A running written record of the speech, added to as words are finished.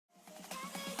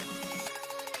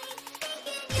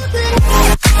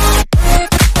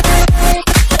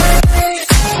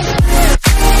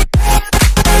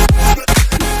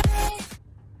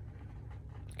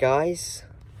guys.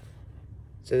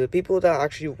 So the people that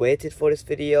actually waited for this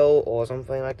video or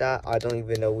something like that, I don't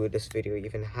even know will this video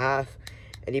even have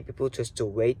any people just to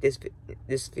wait this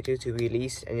video to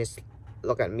release and just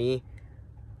look at me.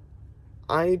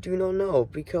 I do not know,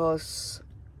 because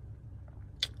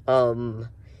to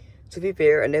be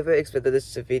fair, I never expected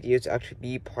this video to actually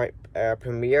be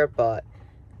premiere, but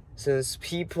since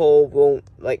people won't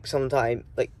sometime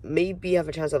maybe have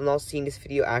a chance of not seeing this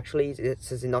video actually,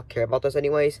 since they not care about us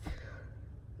anyways.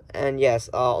 And yes,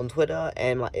 on Twitter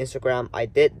and my Instagram, I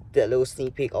did a little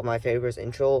sneak peek of my favorite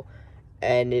intro,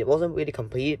 and it wasn't really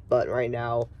complete, but right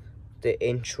now the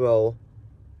intro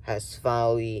has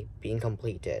finally been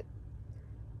completed,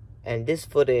 and this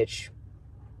footage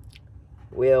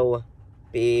will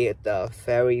be the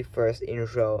very first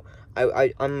intro.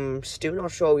 I'm still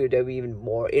not sure if there will be even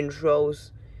more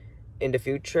intros in the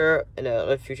future, in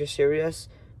a future series.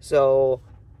 So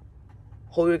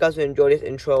hope you guys will enjoy this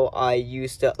intro. I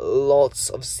used lots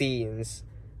of scenes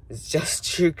just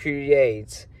to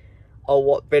create a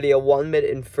 1 minute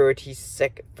and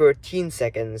 13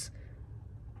 seconds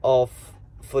of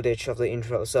footage of the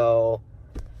intro. So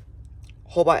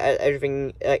hope I add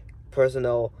everything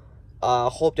personal.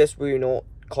 Hope this will not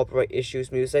copyright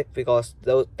issues music, because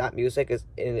that music is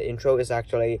in the intro is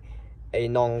actually a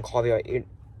non-copyright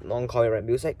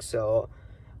music. So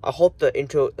I hope the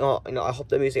intro, I hope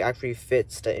the music actually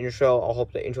fits the intro. I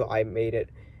hope the intro I made it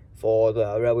for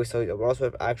the Railway Stories of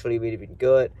Rosworth actually really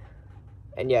good.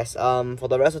 And yes, for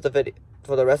the rest of the video,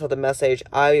 for the rest of the message,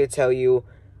 I will tell you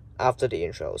after the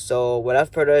intro. So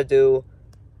without further ado,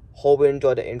 hope you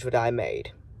enjoy the intro that I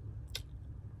made.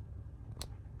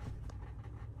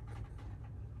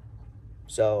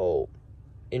 So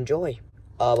enjoy.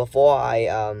 Before I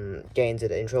get into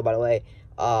the intro, by the way,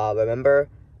 remember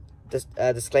this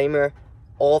disclaimer: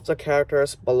 all of the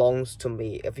characters belongs to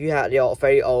me. If you had your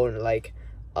very own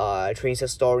train set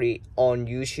story on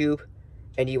YouTube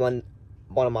and you want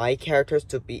one of my characters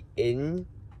to be in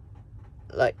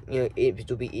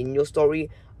to be in your story,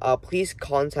 please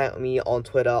contact me on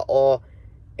Twitter or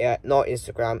not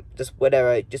Instagram, just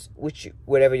whatever,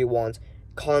 whatever you want.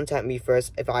 Contact me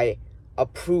first. If I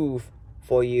approve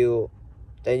for you,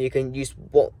 then you can use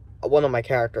one of my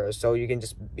characters, so you can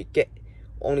just get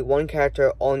only one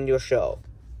character on your show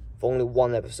for only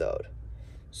one episode.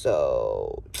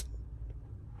 So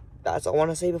that's all I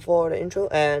want to say before the intro.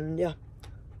 And yeah,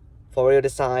 for real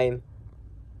this time,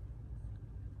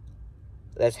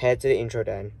 let's head to the intro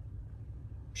then,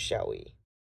 shall we?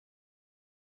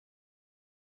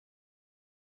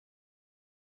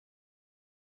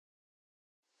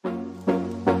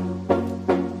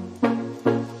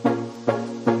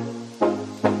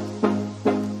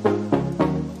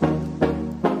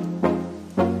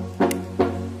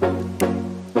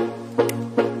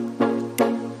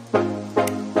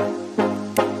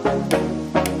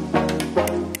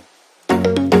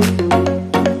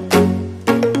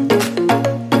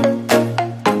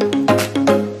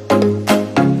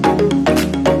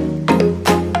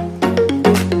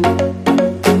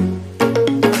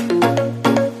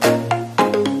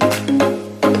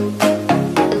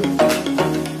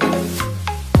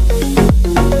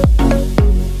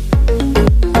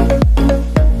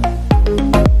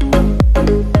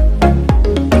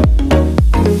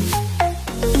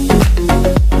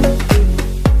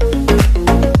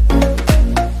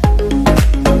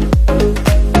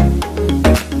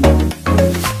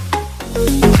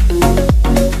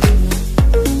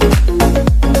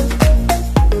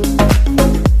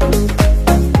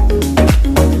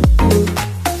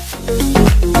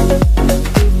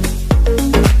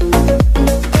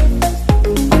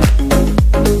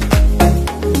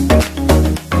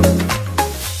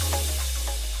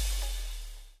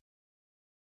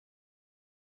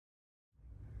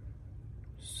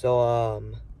 So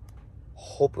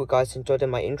hope you guys enjoyed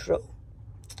my intro.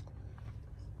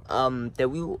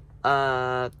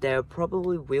 There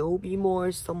probably will be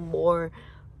some more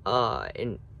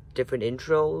in different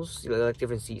intros,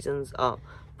 different seasons. But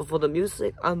for the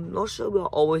music, I'm not sure we'll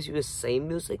always use the same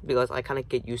music, because I kind of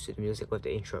get used to the music with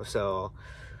the intro. So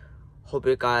hope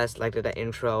you guys liked the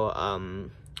intro.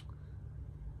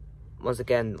 Once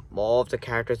again, all of the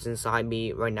characters inside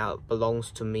me right now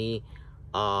belongs to me.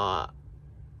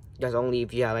 That's only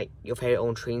if you have your very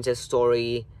own train set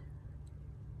story,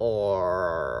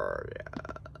 or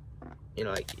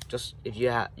just if you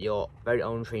have your very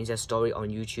own train set story on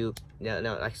YouTube,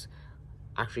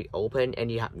 actually open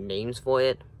and you have names for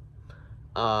it,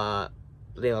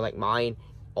 like mine,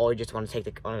 or you just want to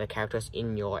take one of the characters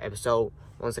in your episode.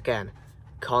 Once again,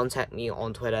 contact me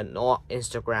on Twitter, not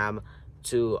Instagram,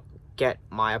 to get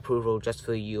my approval just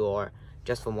for your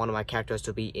just for one of my characters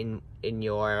to be in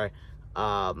your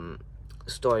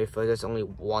story for just only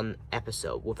one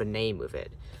episode with a name with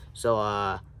it.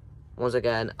 So once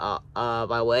again, by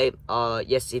the way,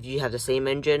 yes, if you have the same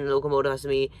engine locomotive as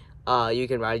me, you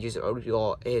can rather use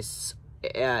its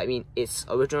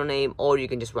original name, or you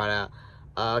can just rather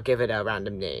give it a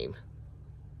random name.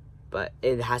 But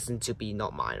it hasn't to be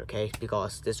not mine, okay?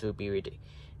 Because this would be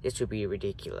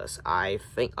ridiculous. I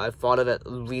think I thought of it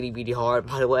really hard,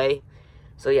 by the way.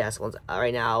 So yes,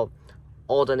 right now,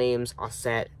 all the names are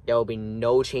set. There will be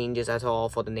no changes at all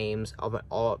for the names of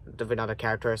all different other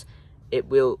characters. If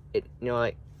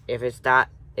it's that,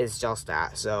 it's just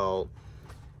that. So,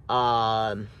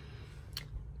 yeah.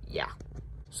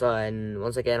 So, and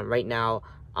once again, right now,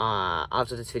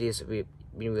 after this video has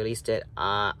been released,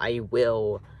 I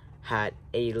will had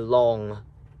a long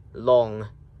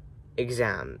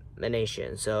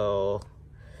examination. So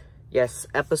yes,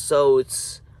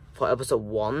 episodes for episode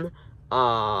 1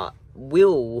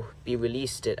 will be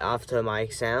released after my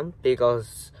exam,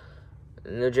 because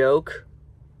no joke,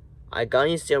 I got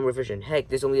in serum revision. Heck,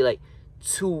 there's only like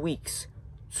 2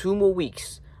 more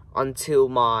weeks until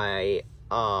my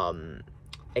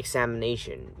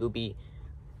examination will be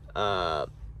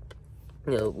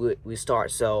we start.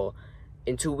 So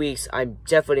in 2 weeks, I'm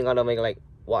definitely gonna make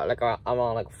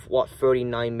around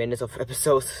 39 minutes of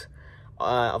episodes,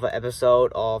 of an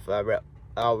episode of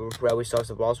Railway Stories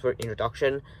of Rosworth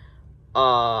introduction.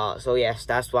 So yes,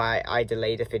 that's why I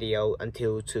delayed the video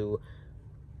until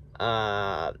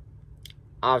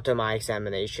after my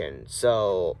examination.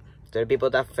 So there are people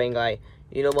that think like,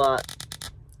 you know what,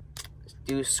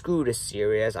 screw this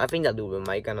series. I think that Lumen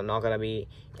might not gonna be,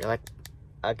 get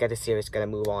the series gonna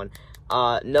move on.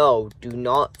 No, do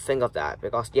not think of that,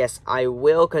 because yes, I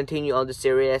will continue on the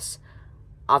series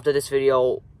after this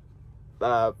video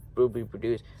will be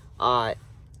produced. No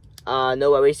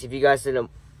worries if you guys you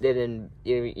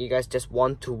guys just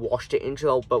want to watch the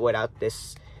intro but without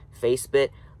this face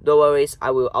bit. No worries,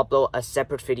 I will upload a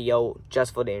separate video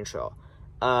just for the intro.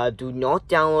 Do not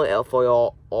download it for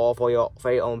your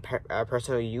own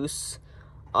personal use.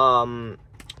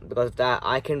 Because of that,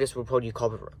 I can just report you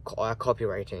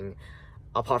copywriting,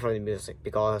 apart from the music,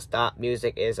 because that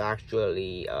music is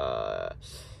actually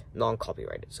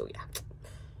non-copyrighted. So yeah.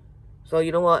 So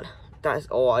you know what? That's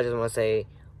all I just want to say.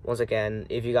 Once again,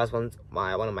 if you guys want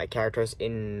one of my characters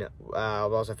in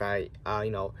Rosworth,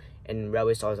 in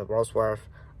Railway Stories of Rosworth,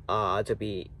 to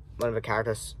be one of the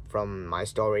characters from my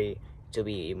story, to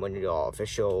be one of your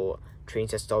official train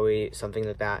set story, something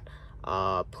like that,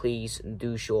 please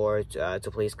do sure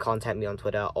to please contact me on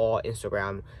Twitter or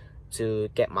Instagram to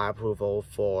get my approval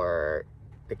for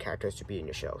the characters to be in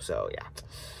your show. So yeah,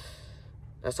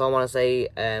 that's all I want to say.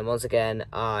 And once again,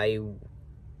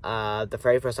 the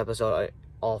very first episode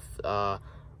of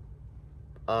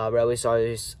Railway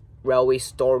Stories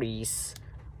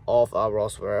of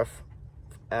Rosworth,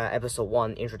 episode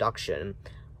 1 introduction,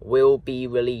 will be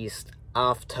released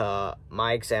after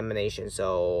my examination.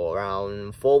 So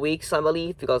around 4 weeks, I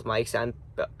believe, because my exam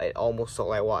it almost took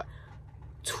like what,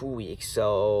 2 weeks.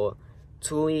 So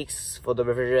 2 weeks for the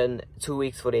revision, 2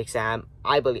 weeks for the exam.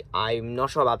 I'm not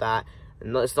sure about that.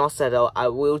 No, it's not settled. I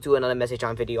will do another message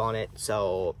time video on it,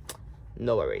 so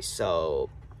no worries.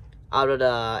 So after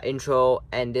the intro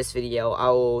and this video, I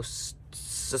will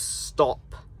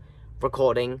stop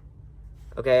recording.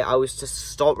 Okay, I will just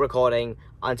stop recording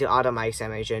until after my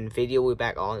examination. Video will be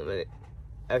back on with it.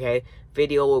 Okay,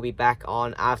 video will be back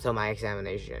on after my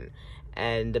examination.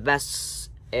 And the best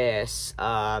is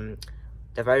the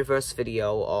very first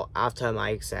video or after my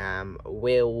exam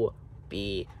will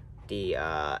be the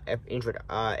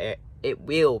it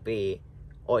will be,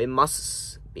 or it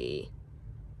must be,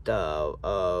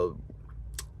 the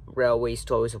Railway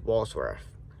Stories of Rosworth,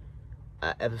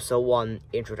 episode 1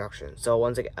 introduction. So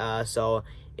once again, so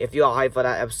if you are hyped for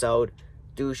that episode,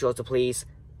 do sure to please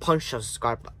punch the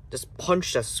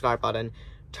subscribe button,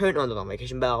 turn on the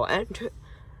notification bell,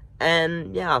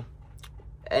 and yeah,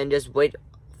 and just wait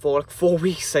for like 4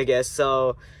 weeks, I guess.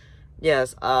 So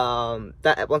yes,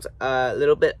 that once a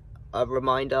little bit of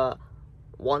reminder,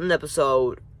 one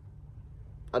episode,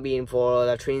 I mean, for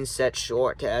the train set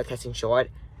short, testing short,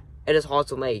 it is hard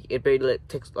to make. It barely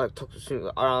took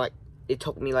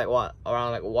me like what,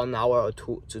 around like 1 hour or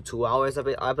 2 hours of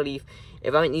it, I believe.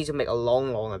 If I need to make a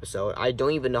long episode, I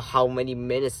don't even know how many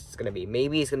minutes it's gonna be.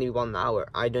 Maybe it's gonna be 1 hour.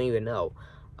 I don't even know.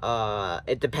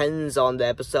 It depends on the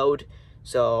episode.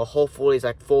 So hopefully it's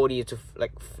like 30 to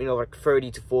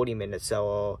 40 minutes.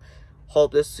 So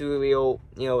hope this video,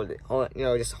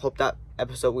 just hope that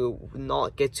episode will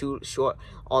not get too short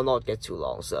or not get too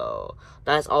long. So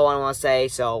that's all I want to say.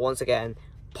 So once again,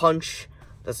 punch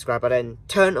the subscribe button,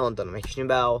 turn on the notification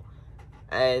bell,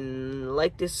 and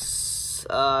like this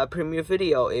premiere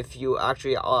video if you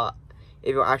actually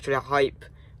hype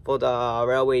for the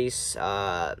Railways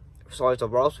Stories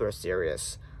of Rosworth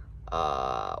series.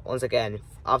 Once again,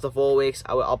 after 4 weeks,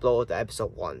 I will upload the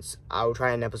episode once. I will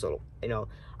try and upload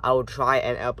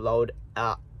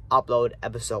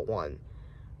episode 1.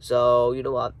 So you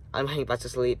know what? I'm heading back to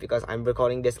sleep because I'm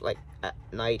recording this like at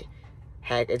night.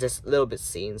 Heck, it's just a little bit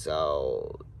seen.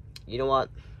 So you know what?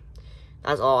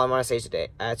 That's all I want to say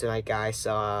tonight, guys.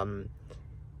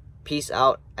 Peace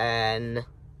out and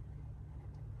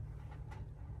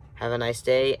have a nice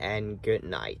day and good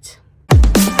night.